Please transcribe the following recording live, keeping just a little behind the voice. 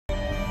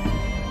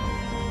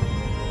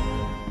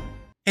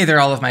Hey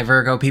there, all of my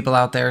Virgo people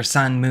out there,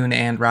 Sun, Moon,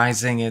 and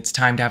Rising. It's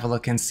time to have a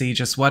look and see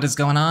just what is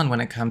going on when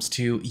it comes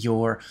to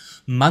your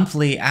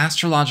monthly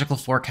astrological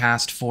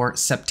forecast for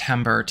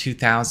September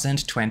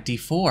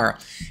 2024.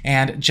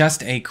 And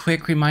just a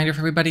quick reminder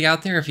for everybody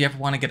out there, if you ever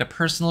want to get a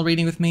personal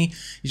reading with me,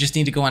 you just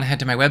need to go on ahead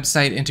to my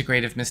website,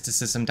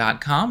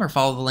 integrativemysticism.com, or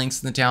follow the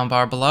links in the down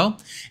bar below.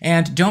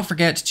 And don't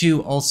forget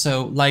to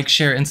also like,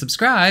 share, and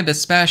subscribe,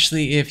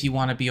 especially if you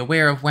want to be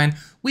aware of when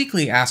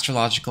weekly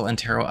astrological and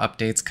tarot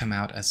updates come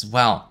out as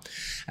well.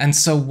 And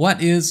so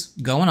what is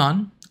going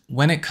on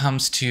when it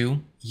comes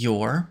to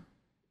your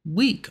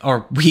week?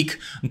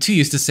 I'm too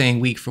used to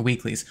saying week for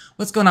weeklies.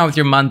 What's going on with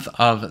your month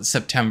of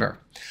September?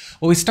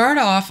 Well, we start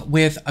off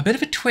with a bit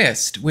of a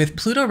twist with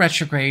Pluto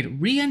retrograde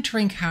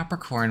re-entering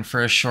Capricorn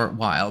for a short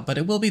while, but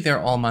it will be there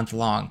all month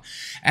long.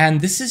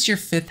 And this is your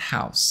fifth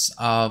house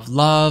of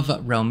love,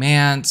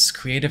 romance,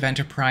 creative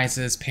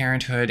enterprises,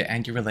 parenthood,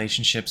 and your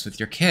relationships with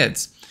your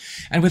kids.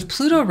 And with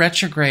Pluto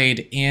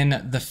retrograde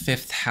in the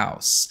fifth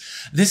house,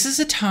 this is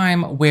a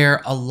time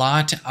where a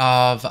lot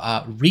of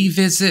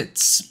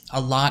revisits, a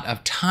lot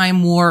of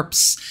time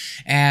warps,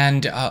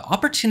 and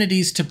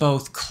opportunities to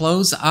both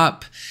close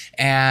up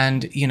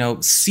and,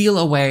 seal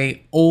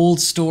away old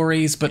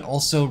stories, but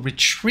also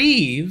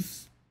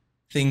retrieve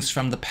things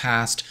from the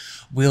past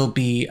will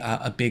be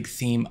a big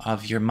theme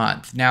of your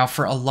month. Now,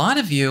 for a lot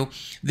of you,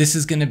 this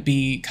is going to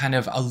be kind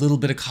of a little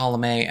bit of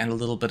column A and a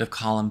little bit of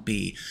column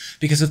B.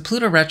 Because with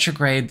Pluto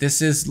retrograde,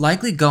 this is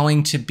likely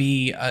going to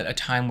be a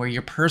time where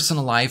your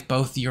personal life,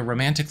 both your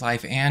romantic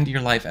life and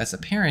your life as a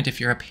parent,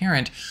 if you're a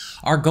parent,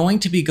 are going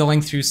to be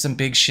going through some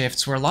big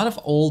shifts where a lot of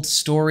old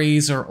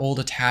stories or old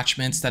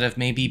attachments that have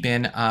maybe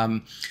been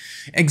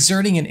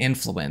exerting an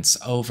influence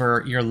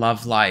over your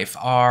love life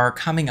are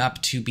coming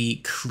up to be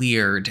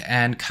cleared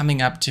and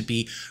coming up to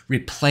be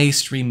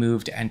replaced,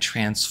 removed, and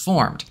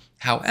transformed.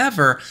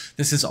 However,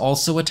 this is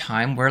also a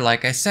time where,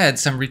 like I said,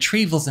 some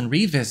retrievals and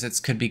revisits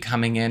could be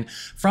coming in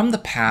from the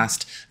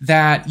past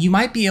that you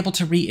might be able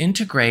to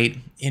reintegrate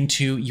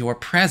into your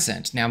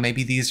present. Now,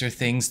 maybe these are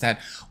things that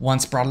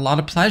once brought a lot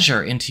of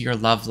pleasure into your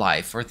love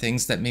life, or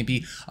things that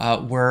maybe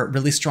were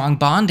really strong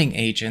bonding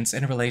agents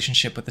in a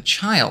relationship with a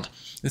child.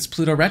 This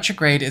Pluto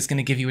retrograde is going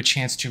to give you a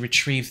chance to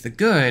retrieve the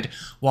good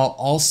while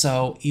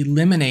also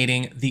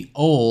eliminating the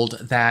old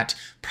that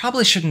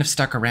probably shouldn't have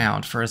stuck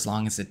around for as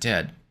long as it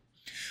did.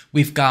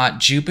 We've got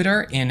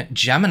Jupiter in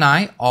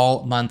Gemini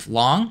all month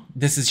long.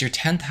 This is your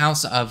 10th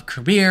house of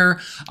career,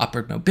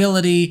 upward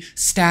mobility,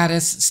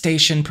 status,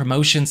 station,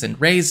 promotions, and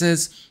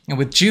raises. And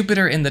with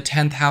Jupiter in the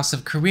 10th house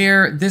of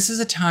career, this is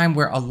a time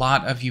where a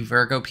lot of you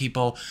Virgo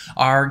people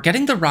are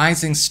getting the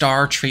rising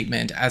star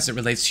treatment as it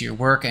relates to your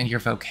work and your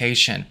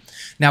vocation.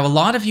 Now, a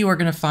lot of you are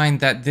going to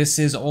find that this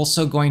is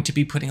also going to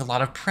be putting a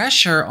lot of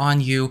pressure on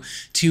you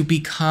to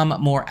become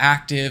more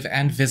active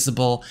and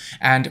visible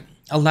and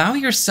allow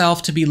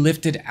yourself to be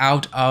lifted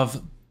out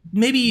of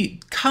maybe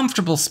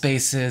comfortable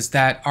spaces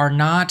that are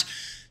not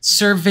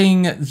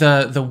serving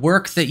the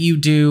work that you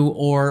do,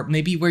 or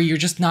maybe where you're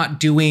just not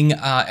doing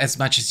as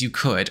much as you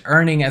could,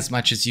 earning as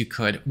much as you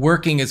could,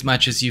 working as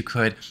much as you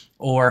could,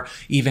 or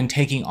even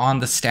taking on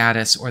the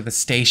status or the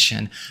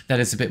station that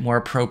is a bit more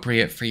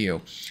appropriate for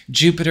you.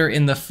 Jupiter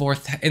in the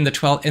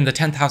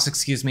 10th house,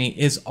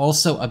 is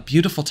also a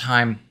beautiful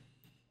time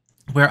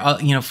where,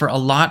 for a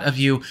lot of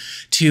you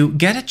to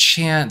get a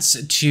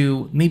chance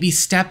to maybe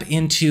step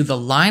into the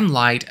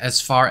limelight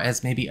as far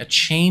as maybe a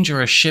change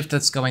or a shift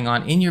that's going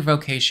on in your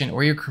vocation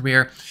or your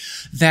career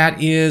that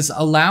is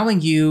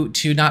allowing you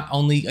to not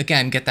only,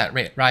 again, get that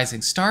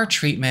rising star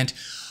treatment,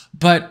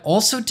 but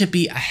also to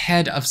be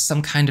ahead of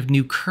some kind of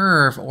new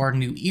curve or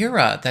new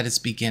era that is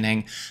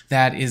beginning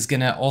that is going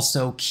to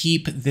also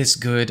keep this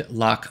good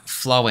luck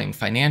flowing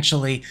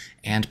financially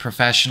and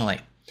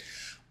professionally.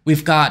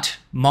 We've got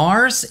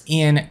Mars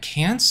in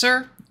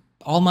Cancer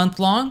all month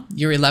long,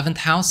 your 11th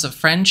house of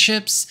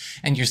friendships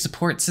and your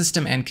support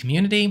system and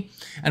community.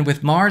 And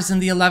with Mars in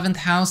the 11th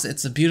house,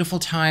 it's a beautiful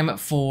time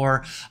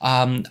for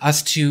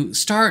us to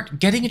start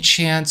getting a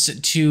chance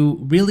to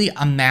really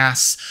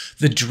amass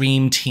the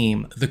dream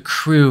team, the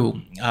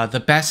crew, the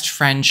best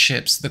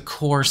friendships, the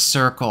core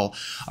circle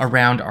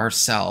around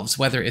ourselves,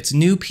 whether it's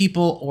new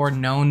people or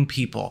known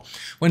people.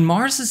 When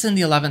Mars is in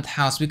the 11th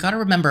house, we've got to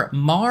remember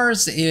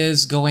Mars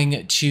is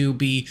going to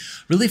be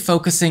really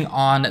focusing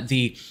on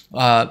the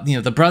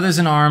the brothers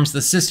in arms,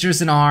 the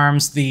sisters in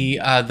arms, the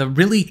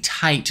really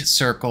tight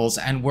circles,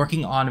 and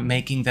working on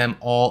making them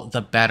all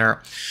the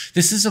better.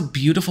 This is a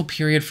beautiful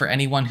period for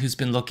anyone who's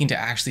been looking to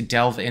actually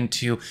delve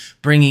into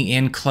bringing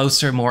in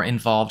closer, more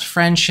involved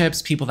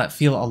friendships, people that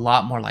feel a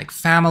lot more like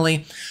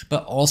family,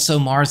 but also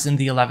Mars in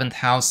the 11th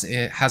house,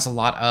 it has a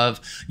lot of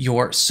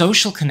your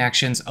social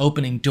connections,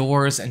 opening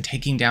doors and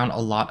taking down a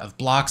lot of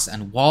blocks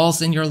and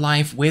walls in your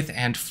life with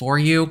and for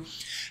you.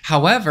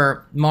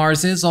 However,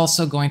 Mars is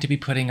also going to be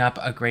putting up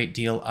a great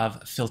deal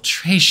of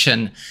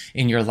filtration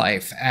in your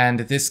life,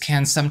 and this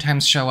can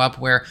sometimes show up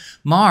where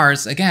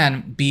Mars,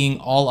 again, being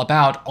all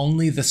about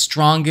only the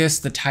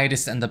strongest, the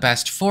tightest, and the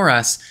best for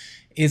us,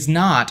 is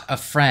not a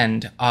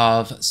friend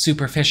of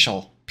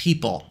superficial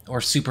people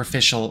or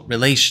superficial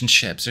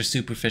relationships or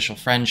superficial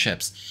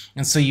friendships.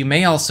 And so you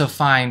may also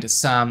find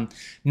some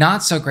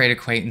not so great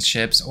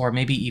acquaintanceships or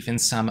maybe even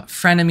some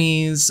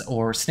frenemies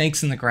or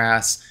snakes in the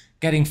grass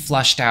getting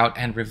flushed out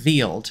and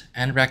revealed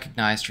and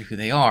recognized for who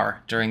they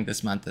are during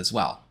this month as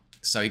well.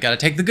 So you got to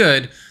take the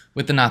good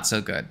with the not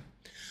so good.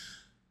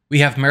 We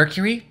have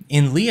Mercury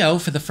in Leo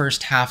for the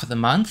first half of the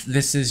month.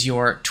 This is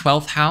your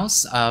 12th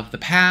house of the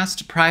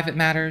past, private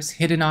matters,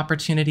 hidden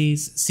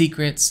opportunities,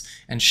 secrets,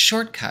 and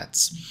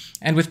shortcuts.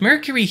 And with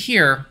Mercury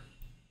here,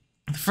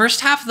 the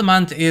first half of the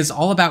month is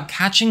all about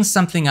catching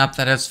something up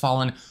that has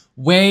fallen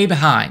way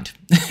behind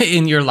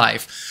in your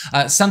life.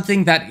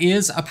 Something that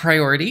is a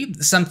priority,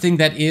 something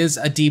that is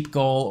a deep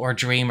goal or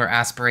dream or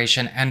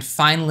aspiration, and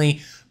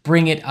finally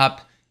bring it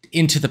up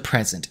into the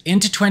present,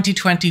 into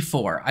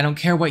 2024. I don't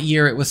care what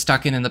year it was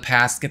stuck in the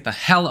past, get the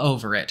hell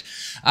over it.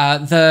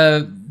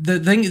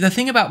 The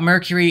thing about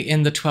Mercury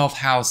in the 12th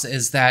house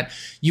is that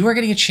you are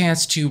getting a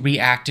chance to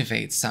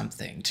reactivate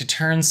something, to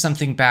turn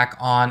something back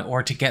on,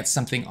 or to get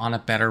something on a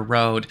better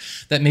road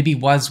that maybe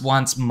was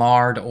once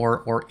marred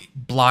or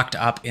blocked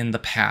up in the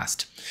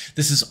past.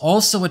 This is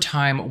also a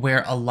time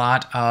where a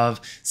lot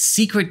of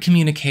secret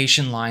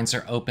communication lines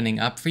are opening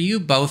up for you,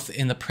 both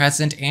in the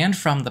present and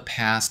from the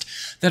past,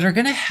 that are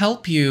going to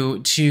help you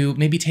to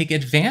maybe take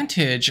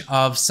advantage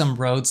of some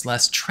roads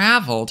less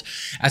traveled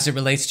as it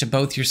relates to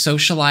both your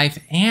social life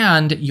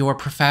and your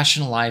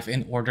professional life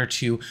in order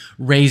to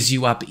raise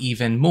you up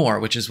even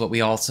more, which is what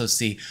we also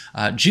see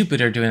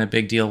Jupiter doing a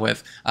big deal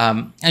with.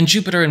 And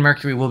Jupiter and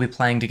Mercury will be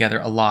playing together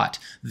a lot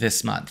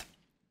this month.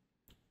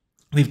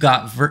 We've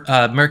got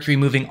Mercury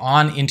moving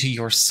on into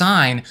your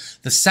sign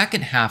the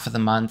second half of the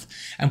month,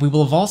 and we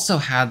will have also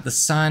had the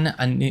Sun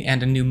and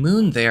a new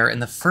moon there in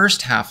the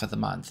first half of the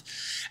month.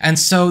 And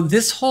so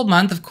this whole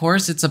month, of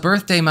course, it's a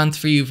birthday month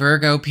for you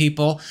Virgo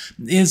people,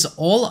 is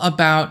all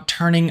about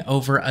turning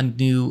over a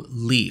new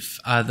leaf.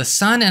 The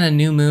Sun and a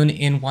new moon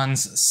in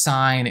one's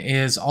sign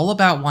is all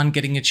about one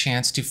getting a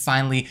chance to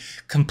finally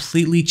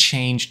completely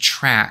change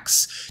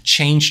tracks,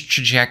 change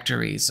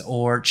trajectories,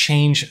 or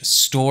change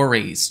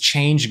stories,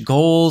 change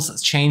goals,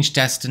 change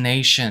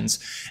destinations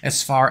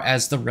as far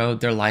as the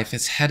road their life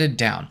is headed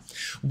down.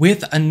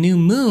 With a new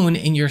moon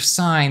in your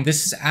sign,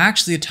 this is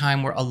actually a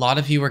time where a lot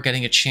of you are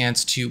getting a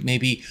chance to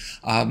maybe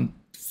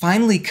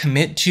finally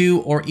commit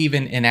to or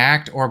even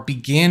enact or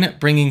begin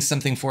bringing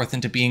something forth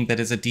into being that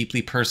is a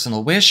deeply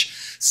personal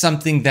wish,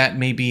 something that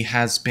maybe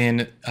has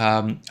been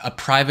a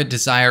private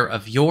desire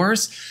of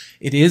yours.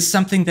 It is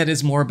something that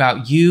is more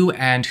about you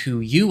and who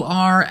you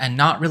are and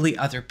not really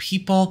other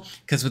people,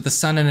 because with the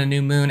Sun and a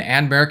new moon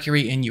and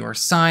Mercury in your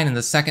sign in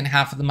the second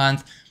half of the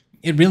month,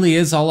 it really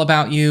is all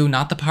about you,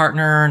 not the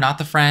partner, not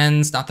the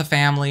friends, not the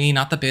family,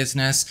 not the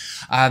business.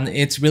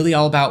 It's really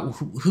all about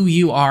who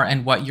you are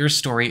and what your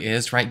story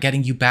is, right?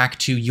 Getting you back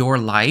to your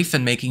life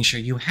and making sure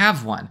you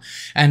have one.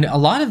 And a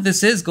lot of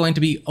this is going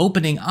to be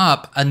opening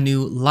up a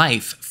new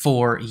life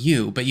for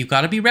you, but you've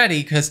got to be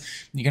ready because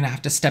you're going to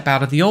have to step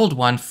out of the old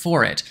one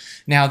for it.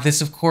 Now,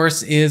 this, of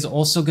course, is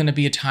also going to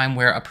be a time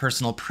where a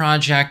personal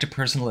project, a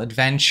personal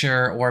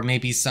adventure, or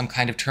maybe some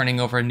kind of turning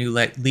over a new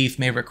leaf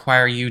may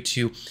require you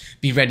to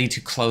be ready to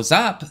close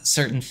up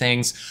certain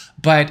things.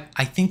 But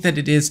I think that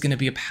it is going to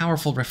be a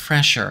powerful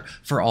refresher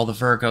for all the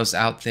Virgos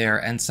out there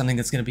and something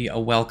that's going to be a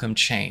welcome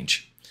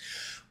change.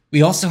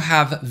 We also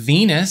have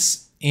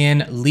Venus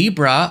in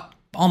Libra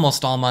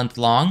almost all month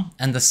long,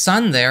 and the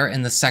Sun there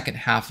in the second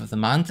half of the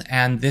month,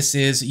 and this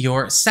is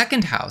your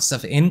second house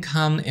of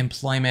income,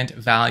 employment,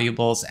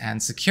 valuables,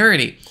 and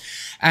security.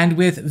 And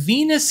with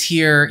Venus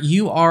here,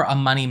 you are a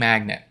money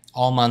magnet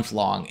all month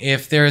long.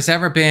 If there has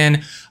ever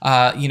been,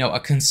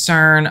 a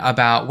concern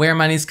about where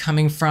money's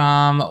coming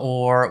from,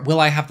 or will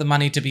I have the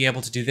money to be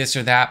able to do this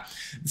or that,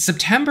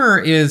 September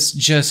is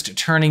just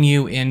turning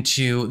you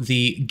into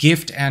the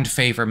gift and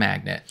favor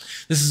magnet.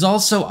 This is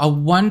also a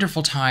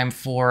wonderful time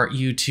for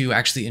you to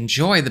actually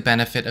enjoy the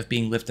benefit of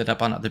being lifted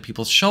up on other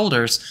people's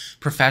shoulders,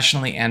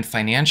 professionally and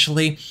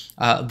financially.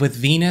 With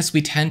Venus,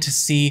 we tend to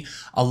see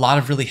a lot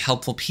of really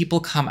helpful people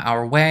come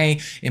our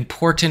way,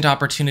 important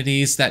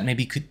opportunities that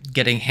maybe could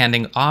getting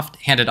handed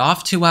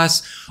off to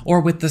us, or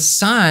with the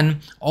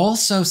Sun,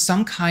 also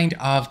some kind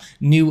of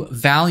new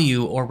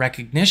value or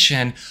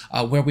recognition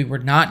where we were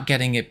not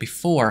getting it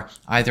before,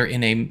 either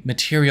in a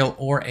material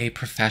or a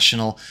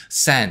professional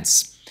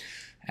sense.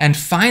 And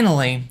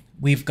finally,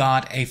 we've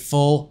got a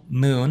full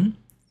moon,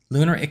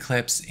 lunar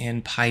eclipse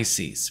in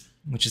Pisces,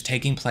 which is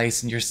taking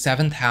place in your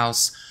 7th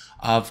house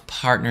of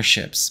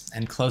partnerships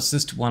and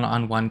closest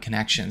one-on-one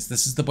connections.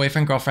 This is the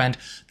boyfriend, girlfriend,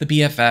 the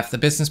BFF, the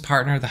business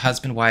partner, the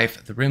husband,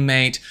 wife, the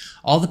roommate,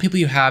 all the people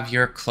you have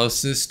your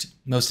closest,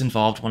 most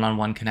involved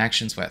one-on-one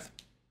connections with.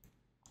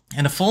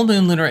 And a full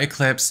moon lunar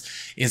eclipse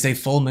is a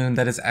full moon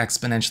that is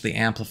exponentially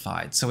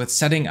amplified. So it's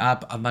setting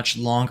up a much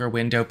longer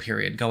window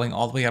period, going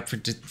all the way up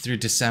through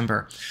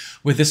December,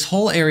 where this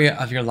whole area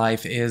of your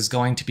life is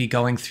going to be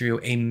going through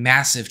a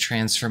massive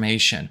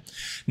transformation.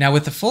 Now,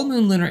 with the full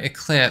moon lunar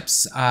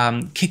eclipse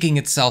kicking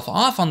itself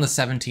off on the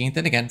 17th,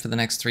 and again for the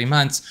next 3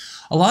 months,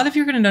 a lot of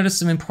you are going to notice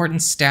some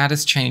important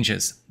status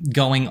changes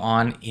going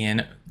on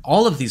in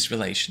all of these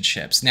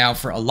relationships. Now,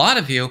 for a lot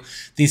of you,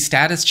 these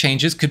status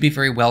changes could be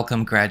very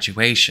welcome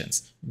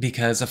graduations,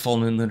 because a full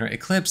moon lunar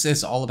eclipse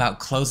is all about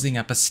closing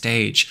up a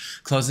stage,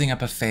 closing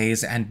up a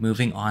phase, and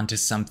moving on to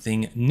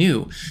something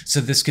new. So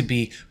this could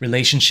be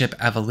relationship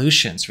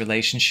evolutions,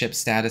 relationship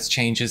status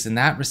changes in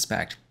that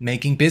respect,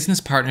 making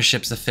business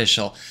partnerships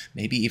official,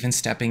 maybe even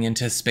stepping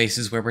into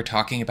spaces where we're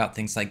talking about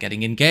things like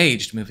getting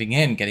engaged, moving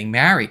in, getting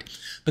married.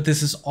 But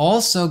this is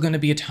also going to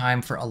be a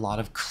time for a lot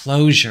of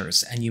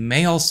closures, and you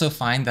may also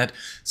find that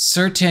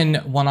certain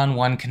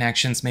one-on-one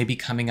connections may be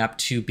coming up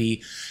to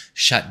be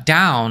shut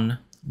down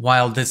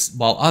while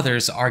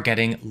others are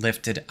getting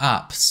lifted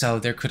up. So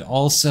there could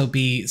also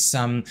be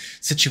some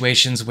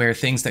situations where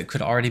things that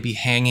could already be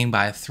hanging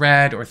by a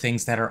thread, or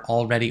things that are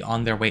already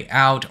on their way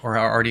out or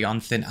are already on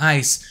thin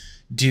ice,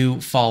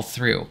 do fall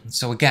through.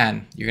 So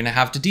again, you're going to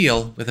have to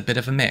deal with a bit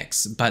of a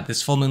mix, but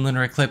this full moon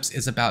lunar eclipse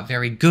is about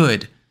very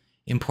good,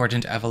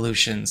 important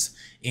evolutions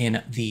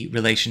in the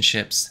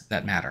relationships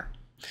that matter.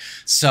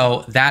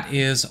 So that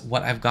is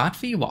what I've got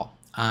for you all.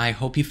 I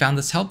hope you found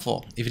this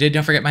helpful. If you did,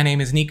 don't forget my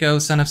name is Nico,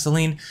 Son of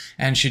Selene,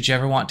 and should you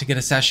ever want to get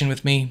a session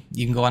with me,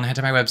 you can go on ahead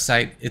to my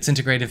website. It's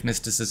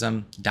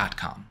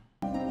integrativemysticism.com.